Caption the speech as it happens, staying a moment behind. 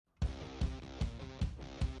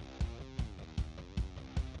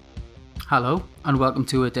Hello, and welcome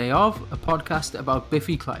to A Day Of, a podcast about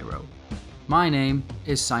Biffy Clyro. My name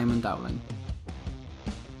is Simon Dowling.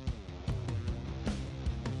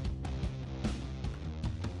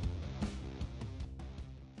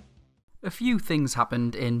 A few things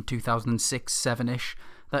happened in 2006-7ish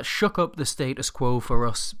that shook up the status quo for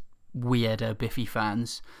us weirder Biffy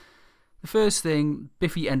fans. The first thing,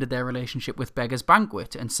 Biffy ended their relationship with Beggars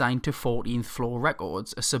Banquet and signed to 14th Floor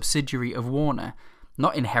Records, a subsidiary of Warner.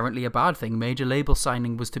 Not inherently a bad thing. Major label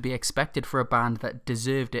signing was to be expected for a band that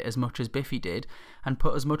deserved it as much as Biffy did and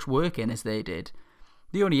put as much work in as they did.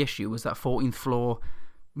 The only issue was that 14th Floor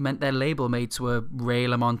meant their label mates were Ray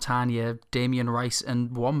LaMontagne, Damien Rice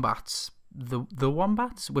and Wombats. The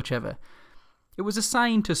Wombats? Whichever. It was a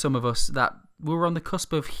sign to some of us that we were on the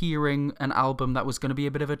cusp of hearing an album that was going to be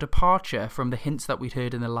a bit of a departure from the hints that we'd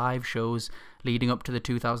heard in the live shows leading up to the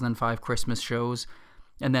 2005 Christmas shows,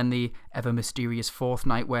 and then the ever-mysterious fourth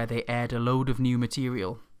night where they aired a load of new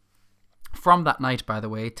material. From that night, by the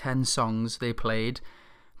way, 10 songs they played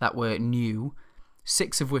that were new,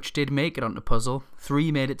 6 of which did make it onto Puzzle,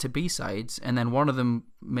 3 made it to B-sides, and then one of them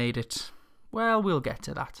made it... well, we'll get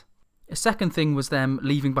to that. A second thing was them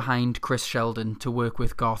leaving behind Chris Sheldon to work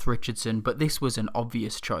with Garth Richardson, but this was an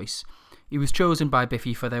obvious choice. He was chosen by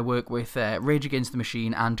Biffy for their work with Rage Against the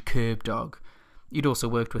Machine and Curb Dog. He'd also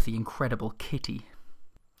worked with the incredible Kitty.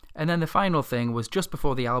 And then the final thing was just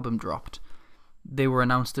before the album dropped, they were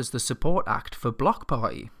announced as the support act for Bloc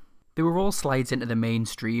Party. They were all slides into the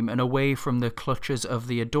mainstream and away from the clutches of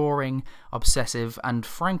the adoring, obsessive and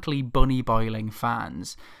frankly bunny-boiling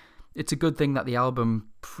fans. It's a good thing that the album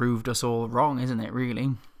proved us all wrong, isn't it, really?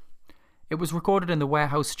 It was recorded in the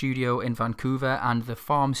Warehouse Studio in Vancouver and the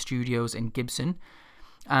Farm Studios in Gibson,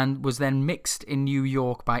 and was then mixed in New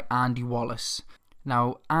York by Andy Wallace.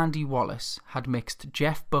 Now, Andy Wallace had mixed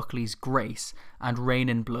Jeff Buckley's Grace and Rain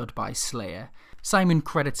in Blood by Slayer. Simon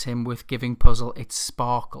credits him with giving Puzzle its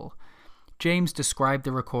sparkle. James described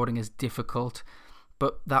the recording as difficult,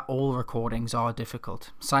 but that all recordings are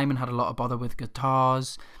difficult. Simon had a lot of bother with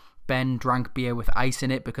guitars. Ben drank beer with ice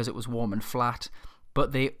in it because it was warm and flat,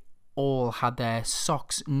 but they all had their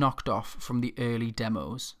socks knocked off from the early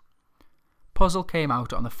demos. Puzzle came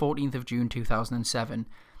out on the 14th of June 2007.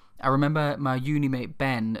 I remember my uni mate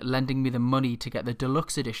Ben lending me the money to get the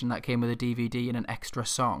deluxe edition that came with a DVD and an extra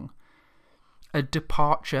song. A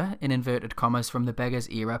departure, in inverted commas, from the Beggars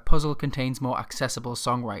era, Puzzle contains more accessible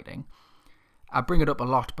songwriting. I bring it up a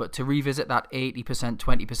lot, but to revisit that 80%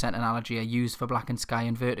 20% analogy I used for Black and Sky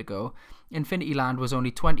and Vertigo, Infinity Land was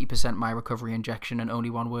only 20% My Recovery Injection and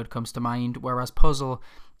only one word comes to mind, whereas Puzzle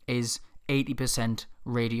is 80%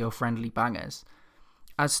 radio-friendly bangers.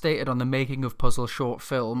 As stated on the Making of Puzzle short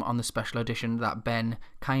film on the special edition that Ben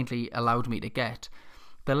kindly allowed me to get,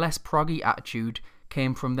 the less proggy attitude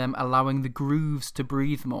came from them allowing the grooves to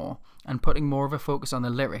breathe more and putting more of a focus on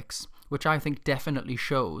the lyrics, which I think definitely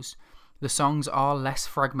shows. The songs are less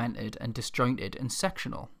fragmented and disjointed and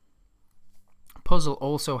sectional. Puzzle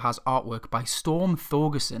also has artwork by Storm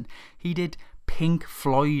Thorgerson. He did Pink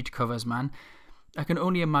Floyd covers, man. I can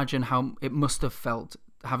only imagine how it must have felt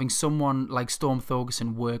having someone like Storm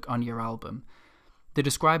Thorgerson work on your album. They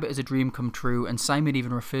describe it as a dream come true, and Simon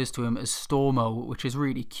even refers to him as Stormo, which is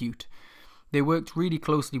really cute. They worked really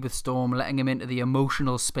closely with Storm, letting him into the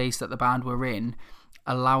emotional space that the band were in,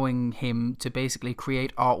 allowing him to basically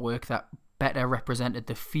create artwork that better represented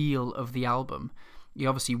the feel of the album. He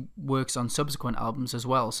obviously works on subsequent albums as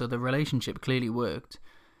well, so the relationship clearly worked.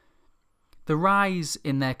 The rise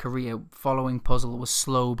in their career following Puzzle was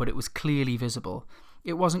slow, but it was clearly visible.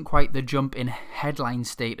 It wasn't quite the jump in headline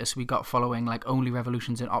status we got following like Only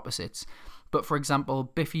Revolutions and Opposites, but for example,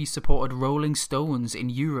 Biffy supported Rolling Stones in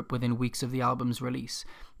Europe within weeks of the album's release.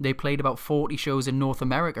 They played about 40 shows in North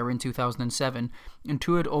America in 2007 and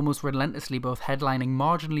toured almost relentlessly, both headlining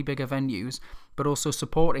marginally bigger venues but also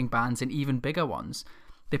supporting bands in even bigger ones.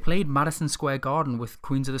 They played Madison Square Garden with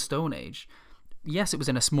Queens of the Stone Age. Yes, it was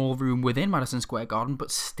in a small room within Madison Square Garden, but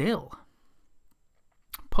still.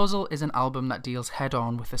 Puzzle is an album that deals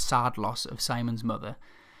head-on with the sad loss of Simon's mother.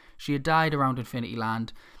 She had died around Infinity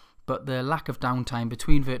Land, but the lack of downtime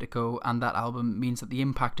between Vertigo and that album means that the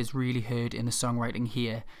impact is really heard in the songwriting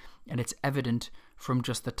here, and it's evident from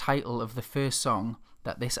just the title of the first song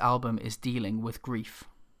that this album is dealing with grief.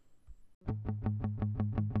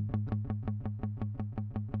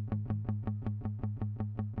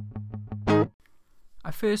 I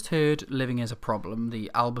first heard Living Is a Problem,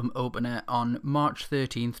 the album opener, on March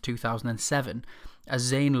 13th, 2007, as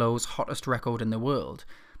Zane Lowe's hottest record in the world.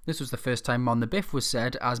 This was the first time Mon the Biff was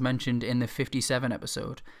said, as mentioned in the 57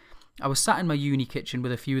 episode. I was sat in my uni kitchen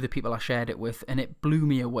with a few of the people I shared it with, and it blew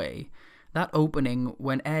me away. That opening,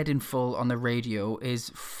 when aired in full on the radio,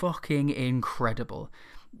 is fucking incredible.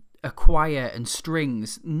 A choir and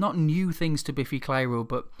strings, not new things to Biffy Clyro,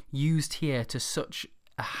 but used here to such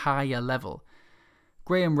a higher level.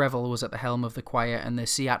 Graham Revell was at the helm of the choir and the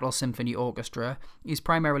Seattle Symphony Orchestra. He's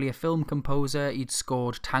primarily a film composer. He'd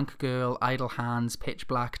scored Tank Girl, Idle Hands, Pitch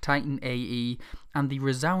Black, Titan AE, and the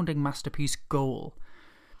resounding masterpiece Goal.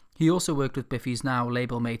 He also worked with Biffy's now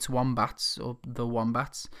label mates Wombats, or the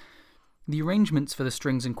Wombats. The arrangements for the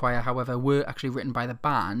strings and choir, however, were actually written by the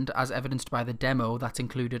band, as evidenced by the demo that's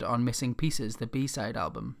included on Missing Pieces, the B-side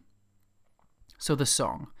album. So the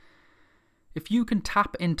song. If you can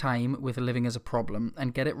tap in time with Living as a Problem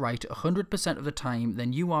and get it right 100% of the time,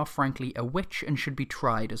 then you are frankly a witch and should be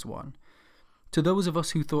tried as one. To those of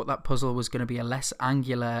us who thought that Puzzle was going to be a less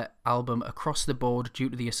angular album across the board due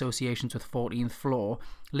to the associations with 14th Floor,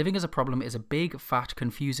 Living as a Problem is a big, fat,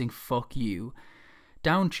 confusing fuck you.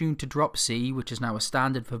 Downtuned to drop C, which is now a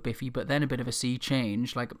standard for Biffy, but then a bit of a C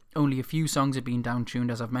change. Like, only a few songs have been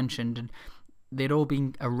downtuned, as I've mentioned, and they'd all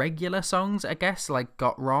been irregular songs, I guess, like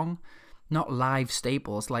Got Wrong. Not live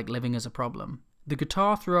staples like Living as a Problem. The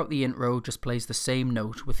guitar throughout the intro just plays the same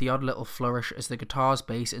note, with the odd little flourish as the guitar's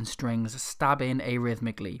bass and strings stab in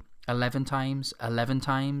arrhythmically. 11 times, a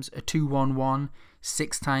 2-1-1,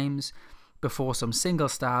 6 times, before some single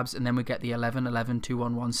stabs, and then we get the 11-11,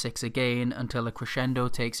 2-1-1, 6 again, until a crescendo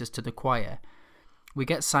takes us to the choir. We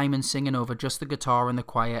get Simon singing over just the guitar and the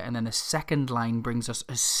choir, and then the second line brings us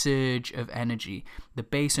a surge of energy. The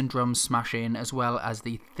bass and drums smash in, as well as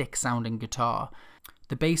the thick-sounding guitar.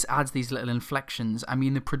 The bass adds these little inflections. I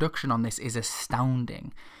mean, the production on this is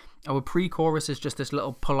astounding. Our pre-chorus is just this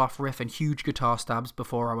little pull-off riff and huge guitar stabs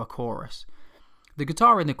before our chorus. The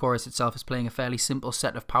guitar in the chorus itself is playing a fairly simple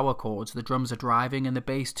set of power chords. The drums are driving and the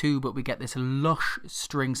bass too, but we get this lush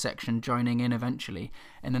string section joining in eventually,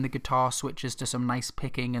 and then the guitar switches to some nice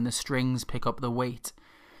picking and the strings pick up the weight.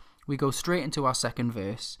 We go straight into our second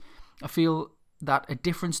verse. I feel that a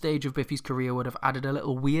different stage of Biffy's career would have added a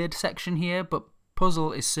little weird section here, but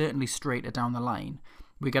Puzzle is certainly straighter down the line.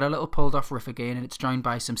 We get a little pulled off riff again, and it's joined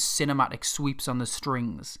by some cinematic sweeps on the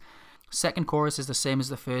strings. Second chorus is the same as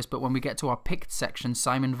the first, but when we get to our picked section,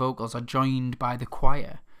 Simon vocals are joined by the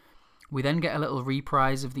choir. We then get a little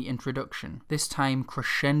reprise of the introduction, this time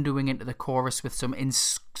crescendoing into the chorus with some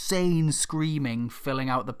insane screaming filling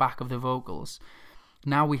out the back of the vocals.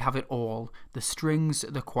 Now we have it all, the strings,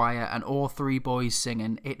 the choir, and all three boys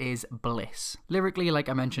singing. It is bliss. Lyrically, like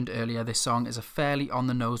I mentioned earlier, this song is a fairly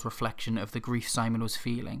on-the-nose reflection of the grief Simon was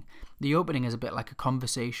feeling. The opening is a bit like a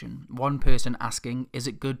conversation. One person asking, "Is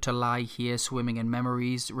it good to lie here swimming in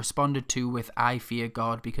memories?" responded to with, "I fear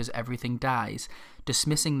God because everything dies,"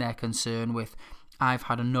 dismissing their concern with, "I've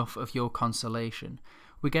had enough of your consolation."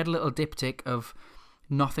 We get a little diptych of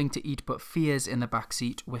nothing to eat but fears in the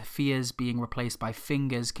backseat, with fears being replaced by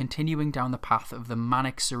fingers, continuing down the path of the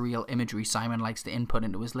manic surreal imagery Simon likes to input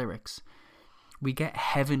into his lyrics. We get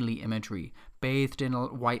heavenly imagery, bathed in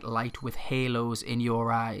white light with halos in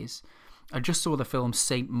your eyes. I just saw the film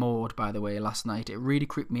Saint Maud, by the way, last night. It really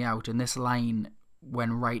creeped me out, and this line,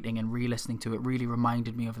 when writing and re-listening to it, really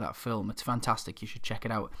reminded me of that film. It's fantastic. You should check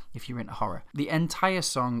it out if you're into horror. The entire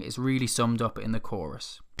song is really summed up in the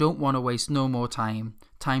chorus. Don't want to waste no more time.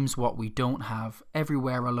 Time's what we don't have.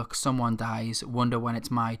 Everywhere I look, someone dies. Wonder when it's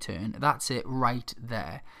my turn. That's it right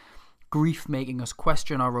there. Grief making us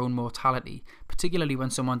question our own mortality, particularly when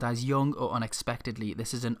someone dies young or unexpectedly.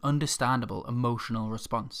 This is an understandable emotional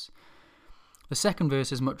response. The second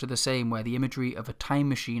verse is much of the same, where the imagery of a time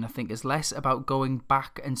machine, I think, is less about going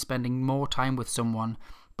back and spending more time with someone,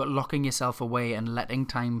 but locking yourself away and letting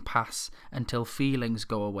time pass until feelings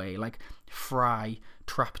go away, like Fry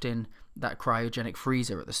trapped in that cryogenic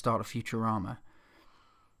freezer at the start of Futurama.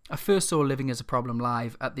 I first saw Living as a Problem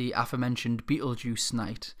live at the aforementioned Beetlejuice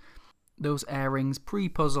night. Those airings,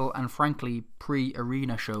 pre-Puzzle and frankly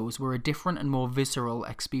pre-Arena shows, were a different and more visceral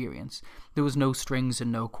experience. There was no strings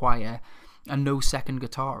and no choir, and no second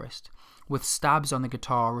guitarist, with stabs on the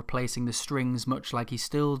guitar replacing the strings much like he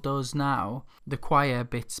still does now, the choir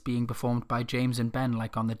bits being performed by James and Ben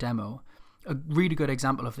like on the demo. A really good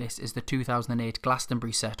example of this is the 2008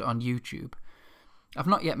 Glastonbury set on YouTube. I've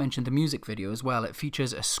not yet mentioned the music video as well. It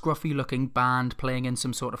features a scruffy looking band playing in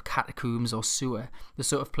some sort of catacombs or sewer, the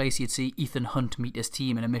sort of place you'd see Ethan Hunt meet his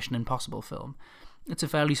team in a Mission Impossible film. It's a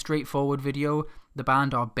fairly straightforward video. The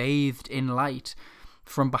band are bathed in light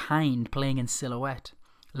from behind, playing in silhouette.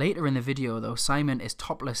 Later in the video though, Simon is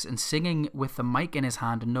topless and singing with the mic in his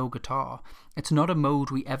hand and no guitar. It's not a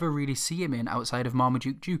mode we ever really see him in outside of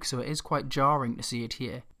Marmaduke Duke, so it is quite jarring to see it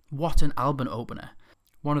here. What an album opener.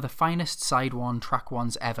 One of the finest side one track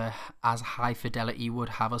ones ever, as High Fidelity would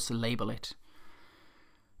have us label it.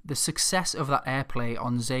 The success of that airplay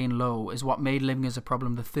on Zane Lowe is what made Living Is a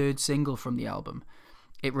Problem the third single from the album.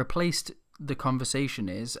 It replaced The Conversation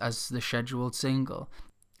Is as the scheduled single.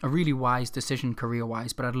 A really wise decision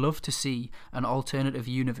career-wise, but I'd love to see an alternative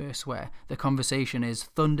universe where The Conversation is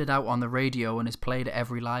thundered out on the radio and is played at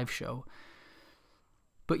every live show.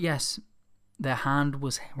 But yes, their hand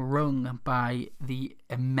was wrung by the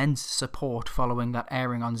immense support following that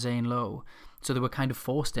airing on Zane Lowe, so they were kind of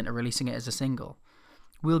forced into releasing it as a single.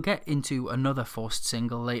 We'll get into another forced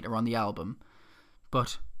single later on the album,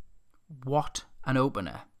 but what an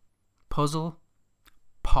opener. Puzzle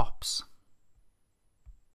pops.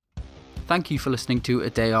 Thank you for listening to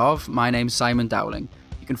A Day Of. My name's Simon Dowling.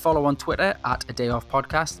 You can follow on Twitter at A Day Of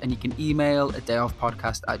Podcast, and you can email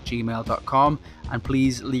adayofpodcast@gmail.com, and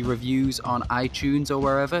please leave reviews on iTunes or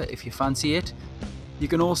wherever if you fancy it. You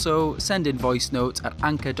can also send in voice notes at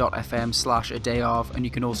anchor.fm/adayof, and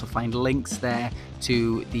you can also find links there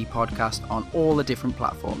to the podcast on all the different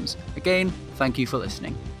platforms. Again, thank you for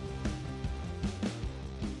listening.